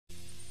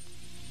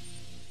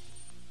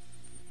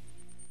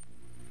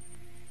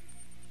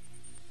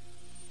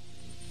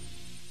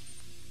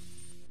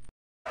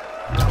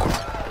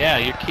Yeah,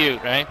 you're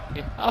cute, right?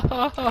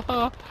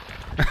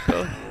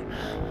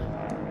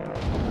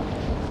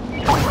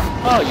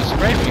 Oh, you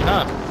sprayed me,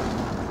 huh?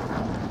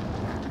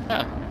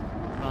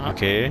 Yeah.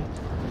 Okay.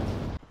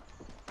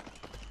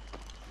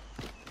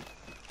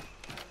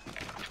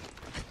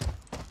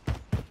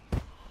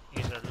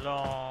 He's a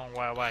long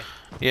way away.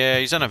 Yeah,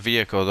 he's in a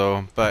vehicle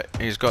though, but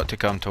he's got to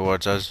come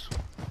towards us.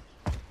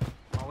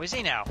 Oh, is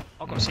he now?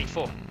 I've got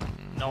C4.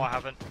 No, I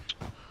haven't.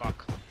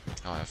 Fuck.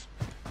 I have.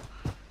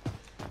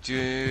 Do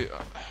you...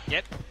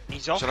 Yep,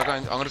 he's off. Shall I go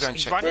and, I'm gonna go and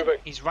He's check. running.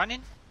 He's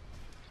running.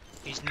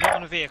 He's not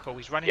on a vehicle.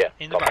 He's running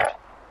in the road.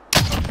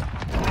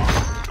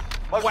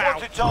 Wow,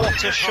 what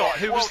a shot.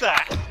 Who was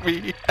that?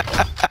 Me.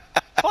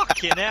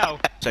 Fucking hell.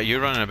 So you're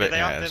running a bit.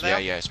 There they are, Yeah,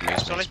 yeah, it's me,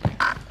 it's me, Solly. it's me.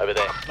 Over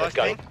there. Nice Let's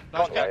go. ping.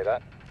 Nice ping.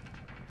 That.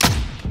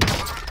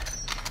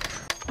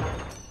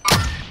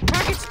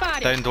 Target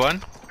spotted. Downed one.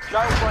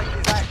 Jailbreak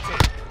is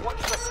active.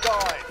 Watch the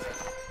skies.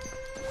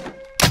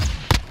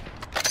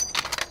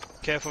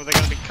 Careful, they're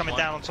going to be coming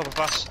down on top of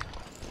us.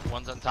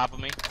 One's on top of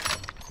me.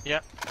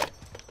 Yep.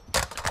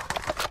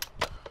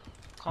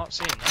 Can't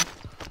see him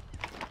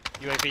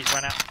though. UAV's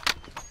run out.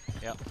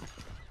 Yep.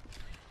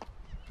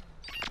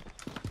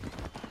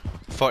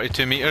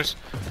 42 meters.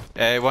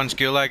 One's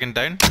gulagging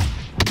down.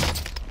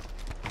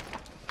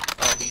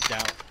 Oh, he's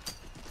down.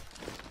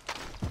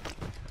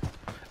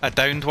 I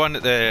downed one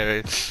at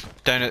the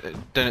down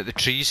at the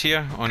trees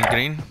here on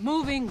green.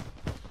 Moving.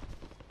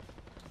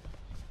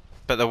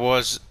 But there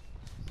was.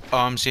 Oh,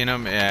 I'm seeing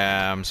him.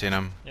 Yeah, I'm seeing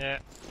him. Yeah.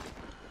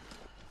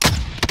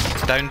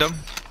 Downed him.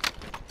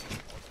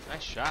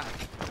 Nice shot.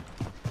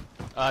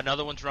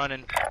 Another one's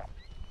running.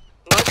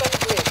 Mark on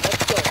the grid.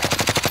 Let's go.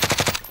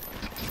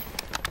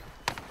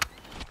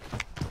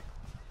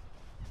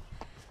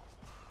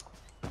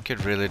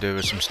 Could really do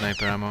with some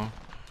sniper ammo.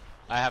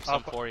 I have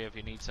some for you if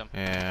you need some.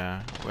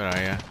 Yeah, where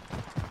are you?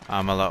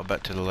 I'm a little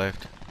bit to the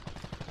left.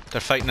 They're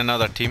fighting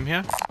another team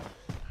here.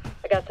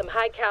 I got some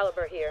high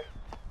caliber here.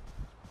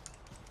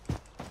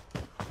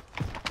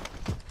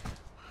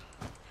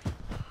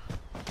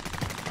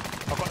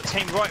 I've got a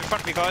team right in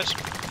front of me, guys.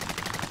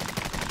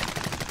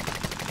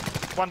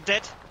 One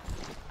dead.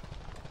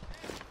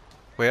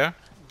 Where?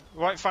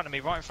 Right in front of me,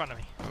 right in front of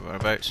me.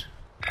 Whereabouts?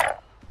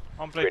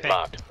 On blue Grid ping.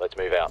 marked. Let's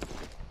move out.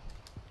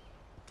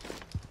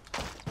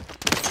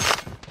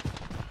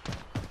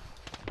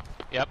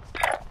 Yep.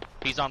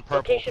 He's on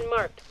purple. Location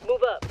marked.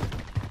 Move up.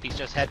 He's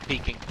just head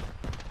peeking.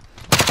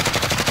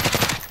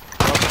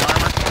 Broken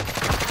armor.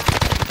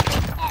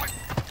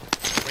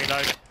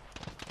 Reload.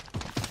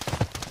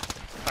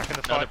 Back in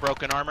the Another fight.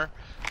 broken armor.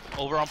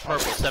 Over on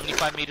purple,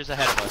 75 meters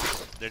ahead of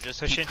us. They're just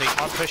Pushing. keep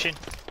peeking. I'm pushing.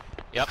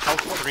 Yep,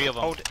 three of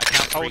them. Hold it. I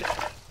count Hold three.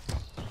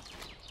 it.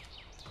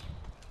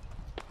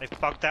 They've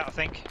bugged out, I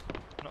think.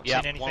 Not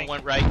Yep, seen anything. one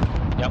went right.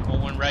 Yep,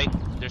 one went right.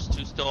 There's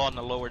two still on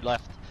the lower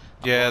left.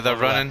 Yeah, they're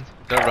running.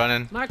 They're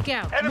running. Mark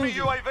out. Enemy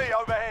Moving. UAV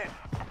overhead.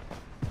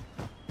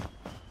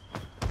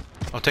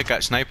 I'll take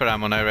that sniper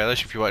ammo now,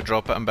 Relish, if you want to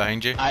drop it in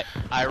behind you. I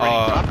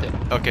already dropped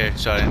it. Okay,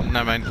 sorry,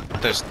 never mind.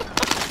 There's...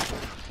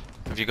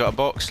 Have you got a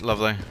box?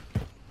 Lovely.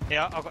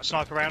 Yeah, I've got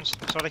sniper rounds.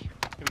 Sorry. Here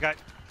we go.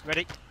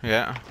 Ready?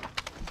 Yeah.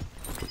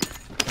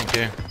 Thank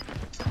you.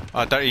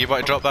 Oh, Dirty, you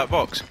want to drop that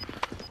box?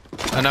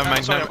 Oh, never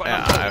mind. sorry, Never,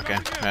 I've got okay.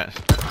 Right.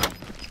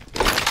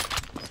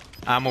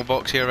 Ammo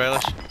box here,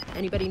 Relish.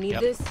 Anybody need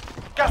Yep. this?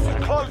 Gas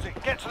is closing.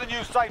 Get to the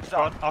new safe Go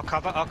on, zone. I'll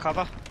cover. I've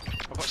got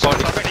Sorry.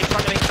 sniper ready in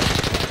front of me.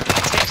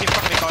 Team's in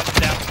front of me, guys.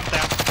 I'm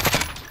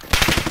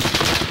down.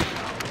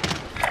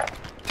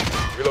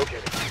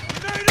 Relocating.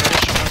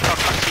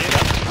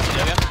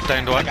 Yep.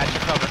 Downed I one. got you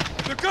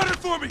covered. They're gunning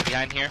for me.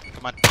 Behind here.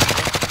 Come on.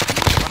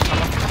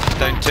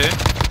 Down two.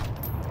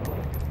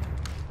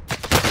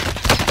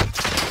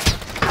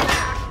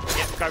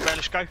 Yeah, go,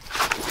 Relish, go.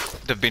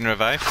 They've been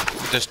revived.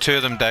 There's two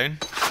of them down.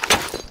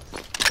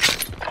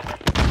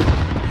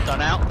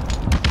 Stun out.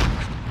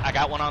 I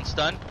got one on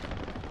stun.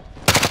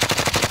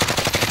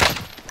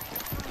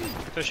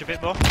 Push a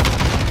bit more.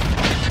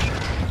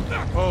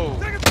 Oh.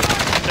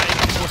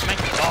 Towards me.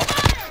 Oh.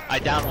 I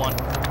downed one.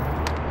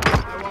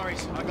 No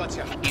worries, I got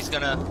you. He's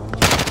gonna.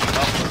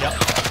 Oh, yep.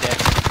 I'm dead.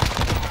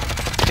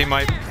 Team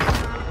wipe.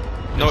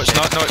 No, it's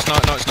not. No, it's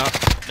not. No, it's not.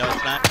 No,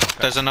 it's not.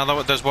 There's another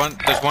one. There's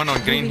one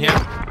on green here.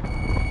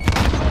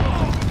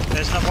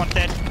 There's another one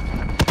dead.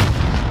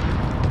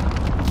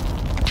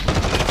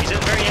 He's at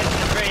the very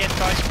end,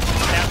 guys.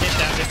 Downed him.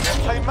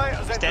 Teammate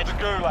has entered dead. the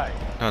gulag.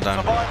 No, down.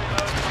 Surviving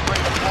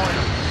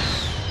redeployment.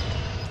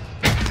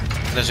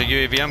 There's a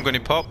UAV I'm going to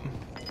pop.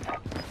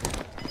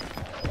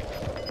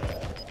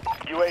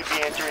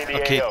 UAV entering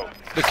the Okay. AO.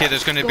 Okay,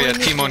 there's going to be a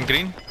team on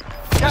green.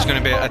 There's going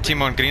to be a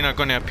team on green are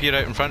going to appear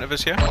out in front of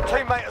us here.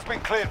 Teammate has been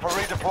cleared for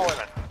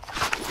redeployment.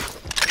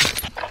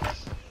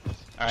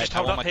 Alright, Just I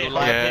hold want up my here, gulag.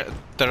 like- Yeah,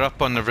 they're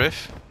up on the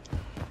roof.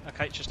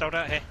 Okay, just hold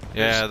out here.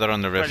 Yeah, they're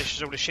on the roof.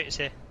 Relish, all the shit is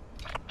here.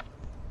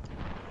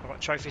 I've got a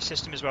trophy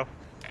system as well.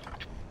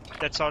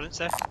 Dead silence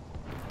there.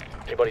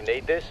 Anybody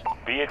need this?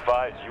 Be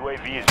advised,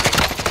 UAV is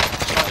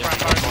Sniper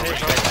round over here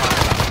as well.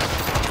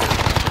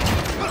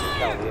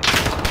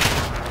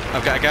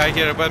 I've got a guy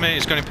here with me,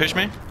 he's going to push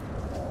me.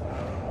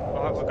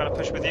 Alright, we're gonna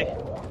push with you.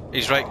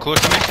 He's right close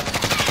to me.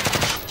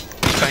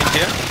 He's behind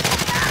here.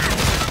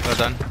 Well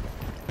done.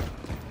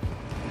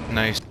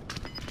 Nice.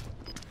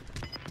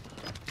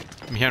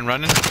 I'm here and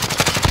running.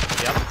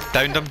 Yep.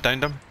 Downed him,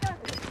 downed him.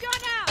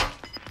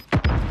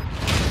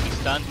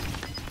 He's done.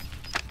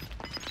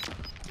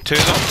 Two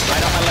of them.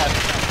 Right on my left.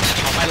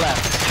 On my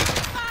left.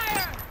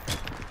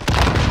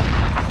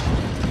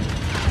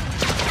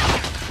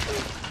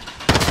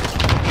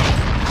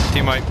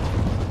 Team wipe.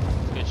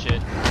 Good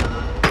shit.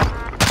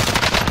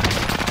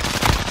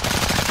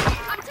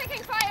 I'm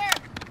taking fire.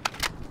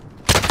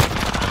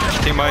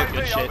 Team wipe.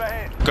 Good shit.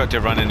 Got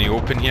to run in the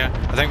open here.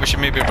 I think we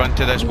should maybe run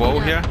to this wall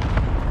here.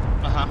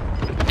 Uh-huh.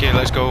 Okay,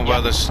 let's go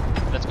while there's...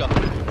 Let's go.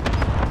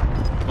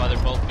 While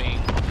they're both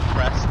being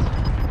pressed.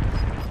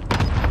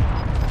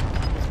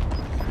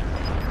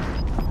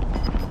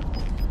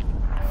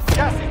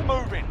 Gas is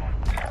moving.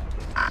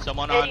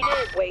 Someone on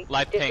Wait,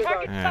 live pink.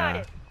 disregard.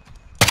 Yeah.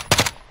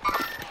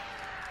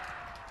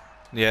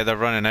 Yeah, they're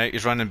running out.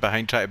 He's running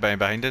behind, trying to buy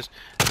behind us.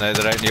 Now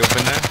they're out in the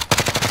open now.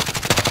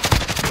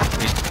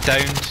 He's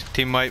downed.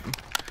 Team wipe.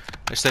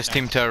 It's this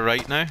team to our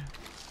right now.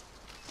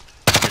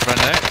 He's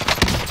running out.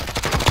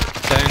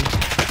 Down.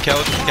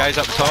 Killed. Guy's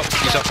up top.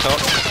 He's up top.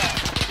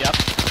 Yep.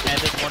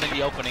 And there's one in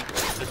the opening.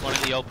 There's one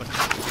in the open.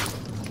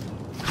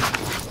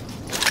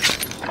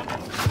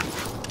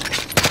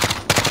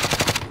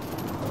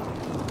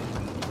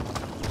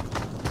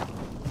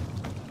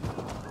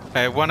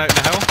 One out in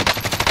the hill.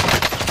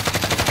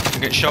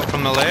 Get shot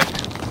from the left.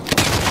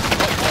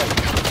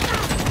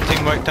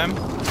 Team wiped him.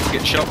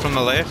 Get shot from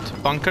the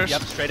left. Bunkers.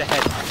 Yep, straight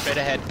ahead. Straight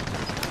ahead.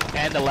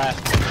 And the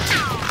left.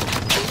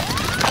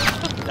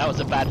 That was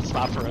a bad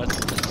spot for us.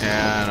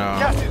 Yeah, I know.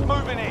 Gas is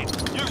moving in.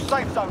 New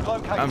safe zone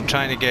located. I'm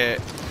trying to get...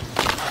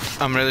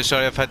 I'm really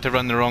sorry I've had to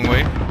run the wrong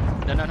way.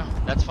 No, no, no.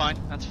 That's fine.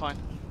 That's fine.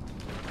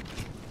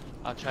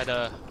 I'll try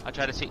to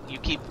see. You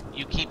keep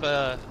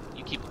a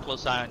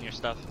close eye on your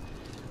stuff.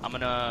 I'm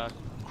gonna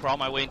crawl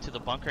my way into the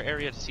bunker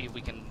area to see if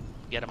we can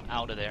get them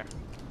out of there.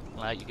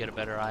 I'll let you get a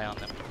better eye on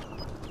them.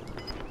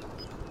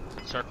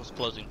 Circle's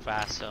closing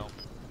fast, so.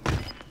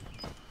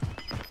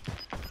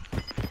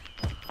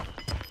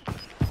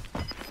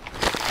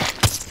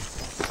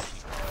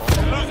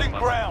 Losing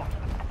ground.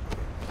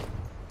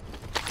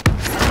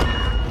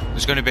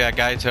 There's going to be a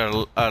guy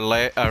to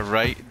our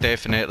right,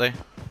 definitely.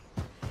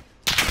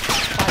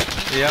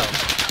 Yep.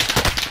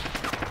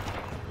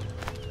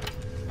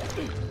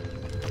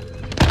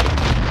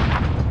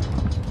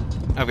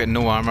 I've got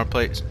no armor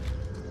plates.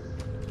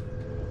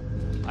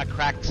 I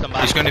cracked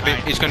somebody. He's going to be.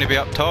 behind. He's going to be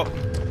up top.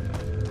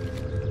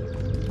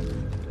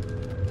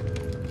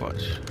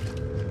 Watch.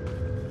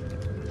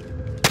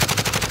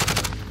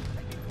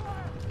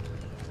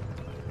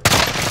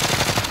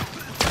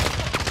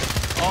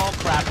 Oh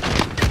crap!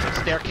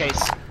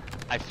 Staircase.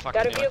 I fucking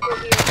Got a knew it. vehicle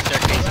here.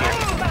 Staircase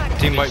here.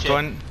 Team Good wiped shit.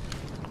 one.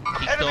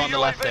 He's still on the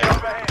left UAV there.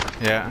 overhead.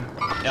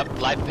 Yeah. Yep,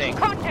 live pink.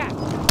 Contact.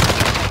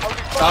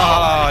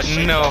 Oh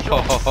no!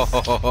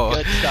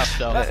 Good stuff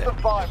though. Less than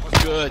 5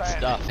 was Good outstanding.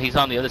 stuff. He's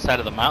on the other side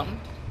of the mountain.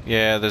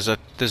 Yeah, there's a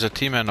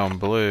team in on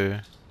blue.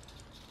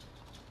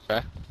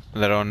 Okay.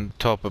 They're on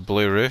top of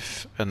blue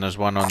roof, and there's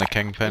one on the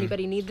kingpin.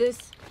 Anybody need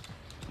this?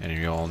 And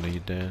you all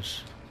need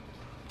this.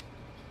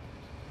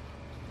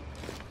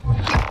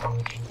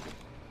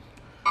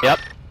 Yep.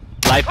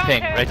 Live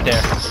ping right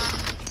there.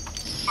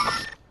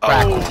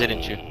 Cracked,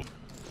 didn't you?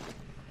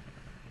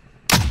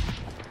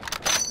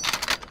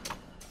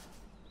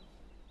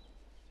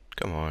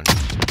 Come on.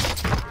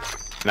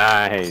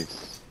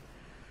 Nice.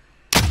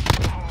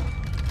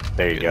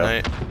 There you Good go.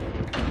 night.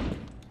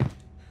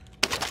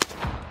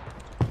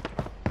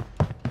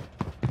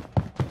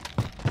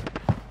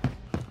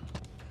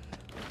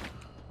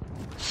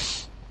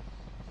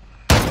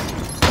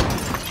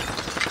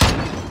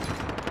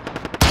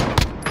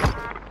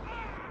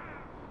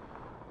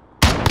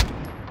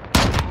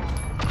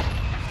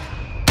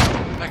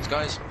 Thanks,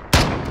 guys.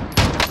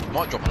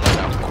 Might drop a load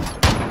out.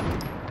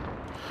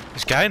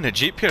 This guy in the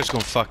jeep here is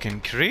going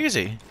fucking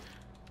crazy.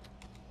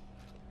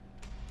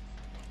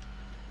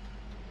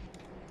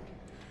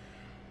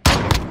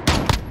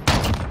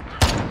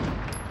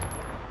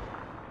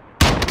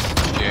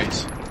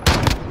 Shit.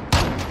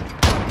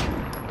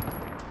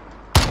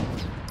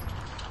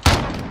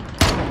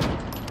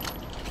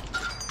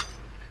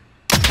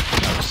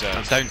 That was,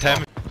 I'm down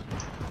 10.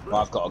 Well,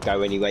 I've got to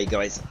go anyway,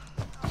 guys.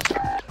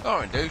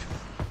 Alright, dude.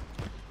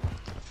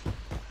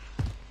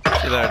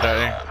 See there,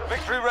 Dirty.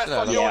 Victory rests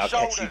on Yeah, your I'll catch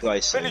you shoulders.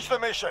 guys soon. Finish the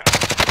mission.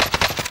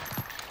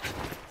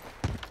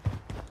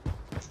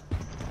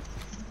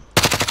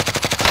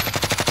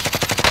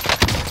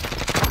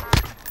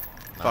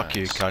 Fuck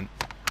you, Nice. cunt.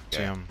 See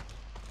Yeah. him.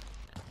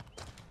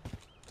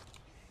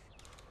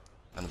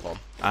 And the bomb.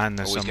 And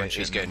there's Oh, someone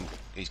shooting.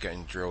 he's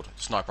getting drilled.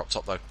 Sniper up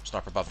top though.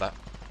 Sniper above that.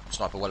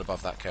 Sniper well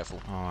above that.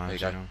 Careful. Oh, I there you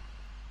see go. him.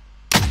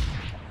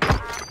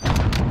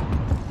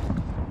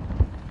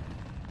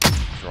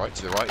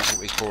 To the right.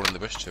 He's crawling in the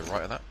bush. To the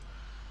right of that.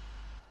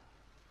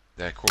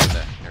 There, crawling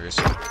there. There he is.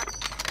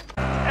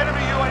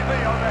 Enemy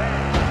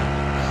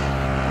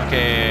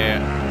Okay,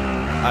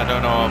 I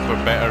don't know if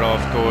we're better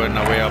off going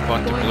away up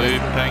onto blue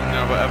ping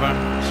or whatever.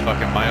 It's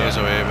fucking miles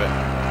away, but...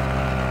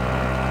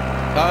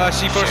 Ah,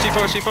 C4,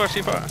 C4, C4,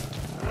 C4.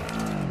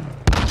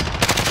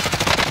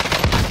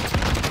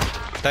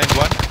 Downed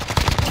one.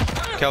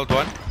 Killed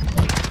one.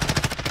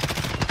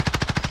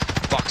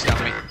 Box down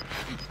to me.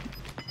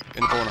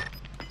 In the corner.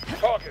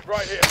 Target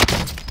right here.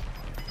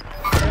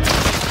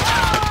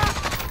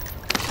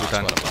 We're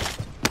done.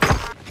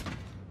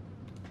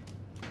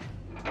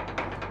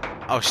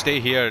 I'll stay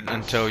here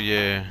until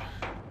you...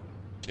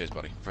 Cheers,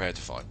 buddy. Prepared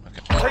to fight.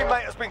 Okay.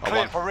 Teammate has been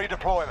cleared for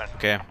redeployment.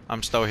 Okay,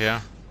 I'm still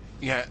here.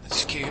 Yeah,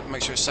 just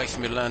make sure it's safe for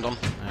me to land on.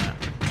 Yeah,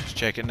 just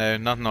check it now.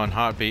 Nothing on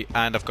heartbeat,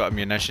 and I've got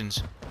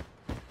munitions.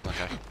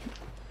 Okay.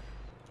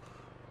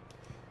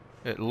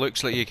 It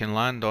looks like you can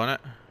land on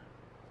it.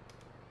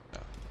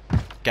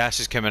 Gas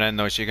is coming in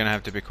though, so you're gonna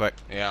have to be quick.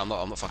 Yeah, I'm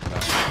not fucking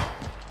about.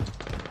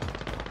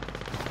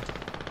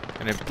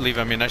 Gonna leave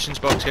a munitions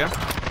box here.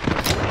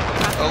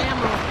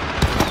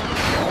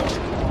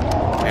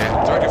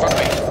 Yeah. Directly in front of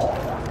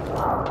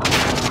me.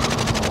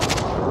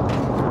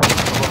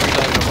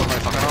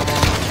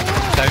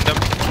 Downed him.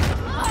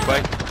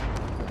 Wait.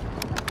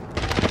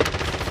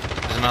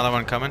 There's another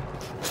one coming.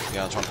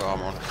 Yeah, I'm trying to put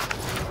armor on.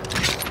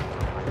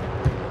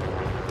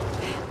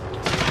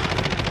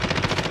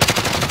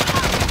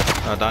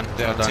 Oh, done.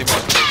 Yeah, Well done.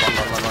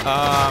 run.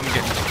 I'm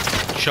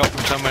getting shot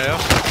from somewhere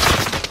else.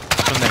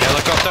 From the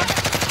helicopter.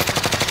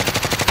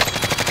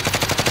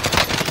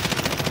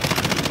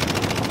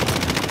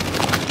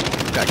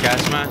 Got a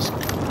gas mask.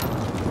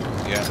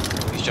 Yeah,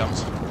 he's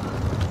jumped.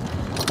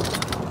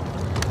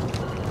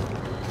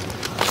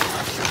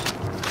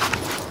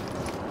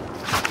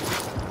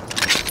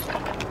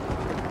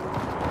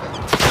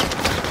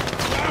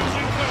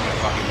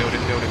 Fucking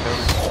building.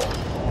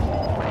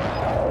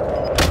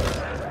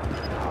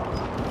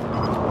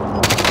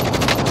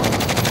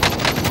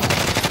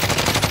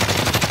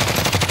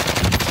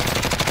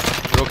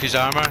 Broke his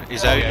armor.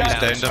 He's out. yeah, He's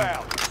yeah.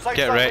 downed him.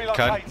 Get wrecked,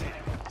 cunt.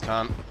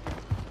 Can't.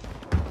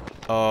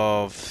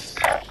 Of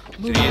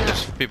three,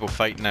 there's people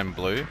fighting in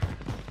blue.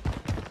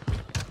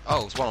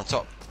 Oh, there's one on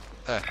top.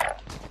 There.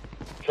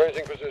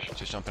 Changing position.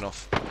 Just jumping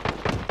off.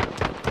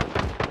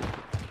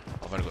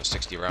 I've only got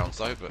 60 rounds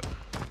though, but...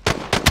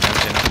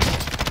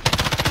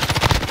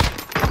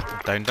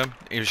 Downed him.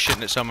 He was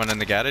shooting at someone in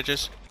the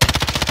garages.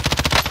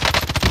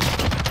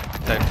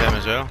 Downed him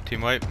as well.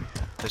 Team wipe.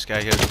 This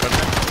guy here is in front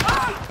of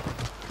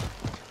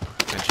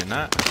me. Mention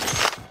that.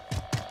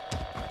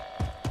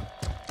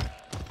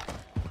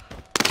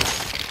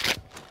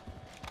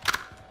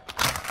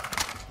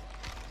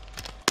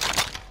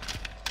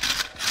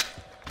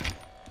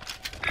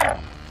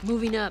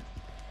 Moving up.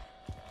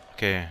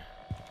 Okay.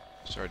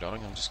 Sorry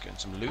darling, I'm just getting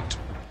some loot.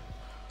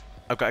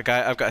 I've got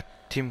a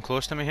team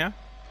close to me here.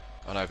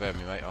 I know, bear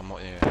with me mate, I'm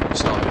not here.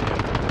 Started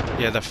here.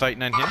 Yeah, they're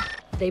fighting in here.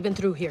 They've been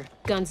through here.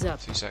 Guns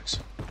up. 2 secs.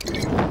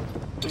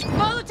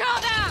 Molotov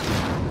out!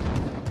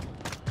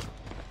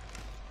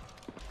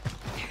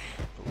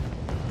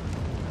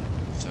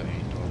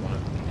 13, do I want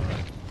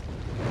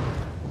it?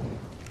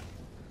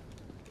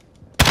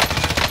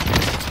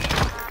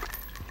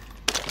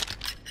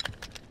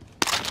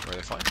 Where are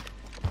they fighting?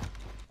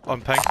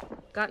 On ping.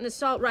 Got an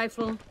assault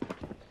rifle.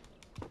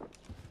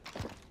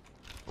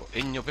 What,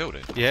 in your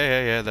building?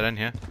 Yeah, they're in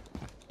here.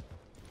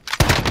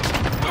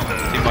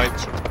 Team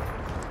wiped.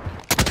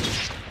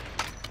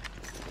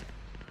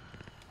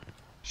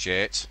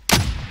 Shit.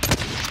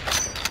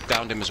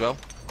 Downed him as well.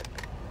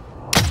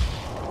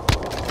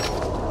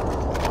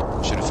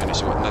 Should have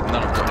finished it. None of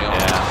them got any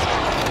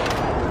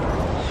armor.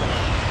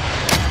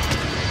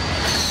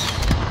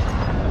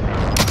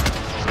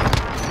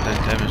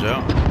 Downed him as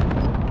well.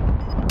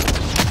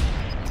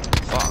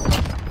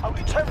 Fuck.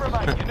 Only 10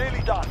 remain. You're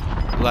nearly done.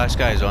 Last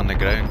guy's on the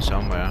ground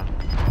somewhere.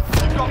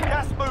 You've got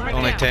gas moving.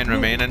 Only 10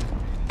 remaining.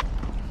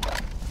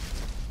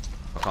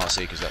 I can't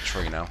see because that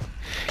tree now.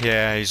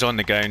 Yeah, he's on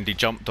the ground. He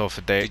jumped off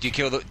the deck. Did you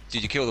kill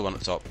the one at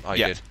the top? Oh,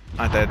 you Yeah, did.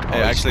 I did. Oh,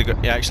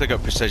 He actually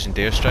got precision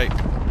airstrike.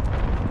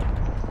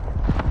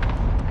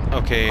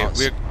 Okay, Oh,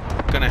 we're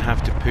gonna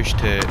have to push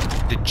to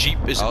the jeep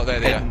is Oh, there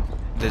they in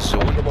the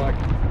zone,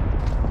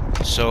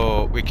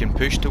 so we can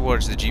push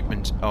towards the jeep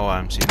and oh,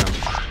 I'm seeing them.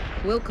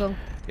 Wilco.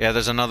 Yeah,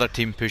 there's another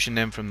team pushing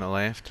them from the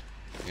left.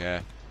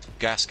 Yeah.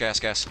 Gas.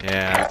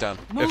 Yeah.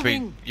 Move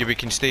down. If we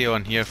can stay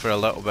on here for a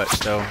little bit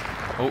still.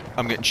 Oh,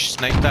 I'm getting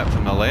sniped at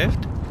from the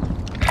left.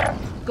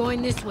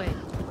 Going this way.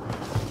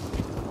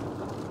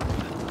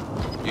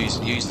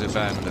 Use the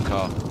van and the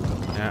car.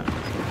 Yeah.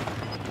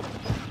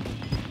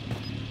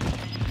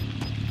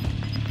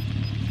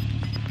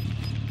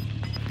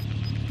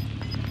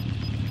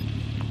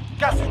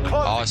 Gas is closing. Oh,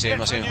 I see him.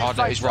 Get to the new Hard.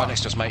 safe He's right zone.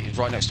 next to us, mate. He's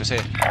right next to us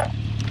here.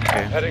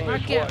 Okay. Heading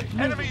Mark this way. out.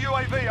 Enemy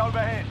UAV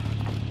overhead.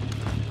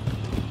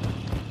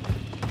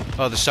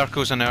 Oh, the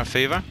circle's in our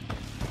favour.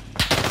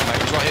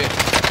 Mate, he's right here.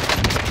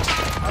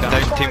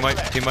 Down,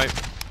 team wipe.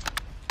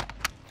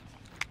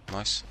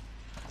 Nice.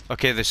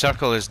 Okay, the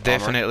circle is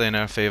definitely in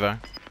our favour.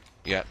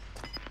 Yeah.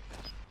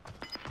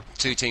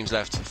 2 teams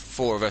left.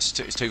 4 of us.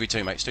 It's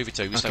 2v2, mate. It's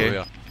 2v2. We stay Okay. where we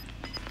are.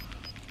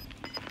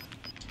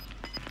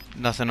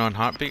 Nothing on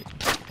heartbeat.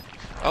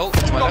 Oh,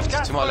 to my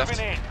left. To my left.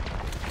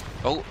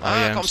 Oh,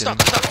 yeah, I'm I'm stuck.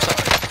 I'm stuck.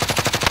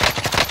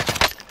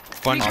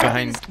 One's Recon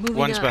behind. is moving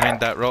One's up. behind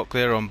that rock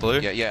there on blue.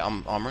 Yeah,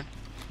 I'm armoring.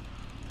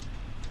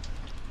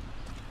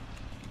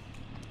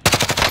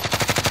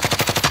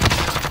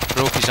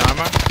 Broke his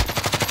armor.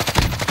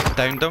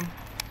 Downed him.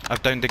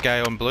 I've downed the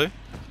guy on blue.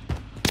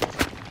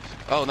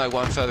 Oh no,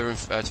 one further in,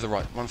 to the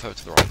right. One further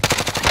to the right.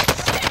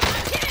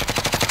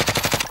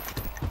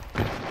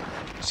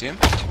 See him?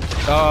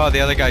 Oh, the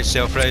other guy's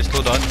self-raised.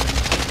 Hold on.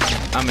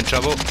 I'm in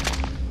trouble.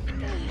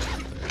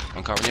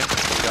 I'm covering you.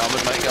 Get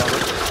armored, mate. Get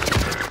armored.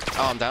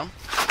 Oh, I'm down.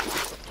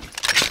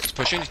 He's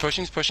pushing. He's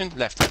pushing. He's pushing.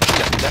 Left.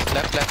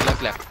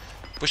 Left.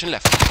 Pushing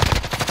left.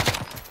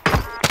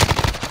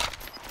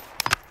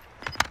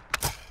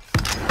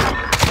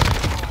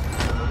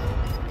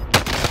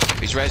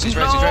 He's res. He's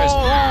res. He's res.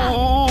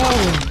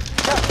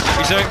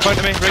 He's out in front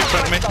of me. Right in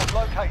front of me.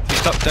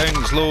 He's up down.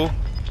 He's low.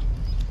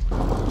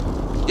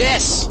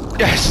 Yes.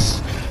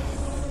 Yes!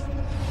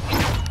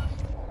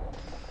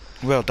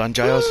 Well done,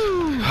 Giles.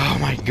 Oh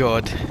my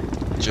god.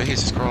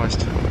 Jesus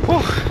Christ.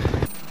 Whew.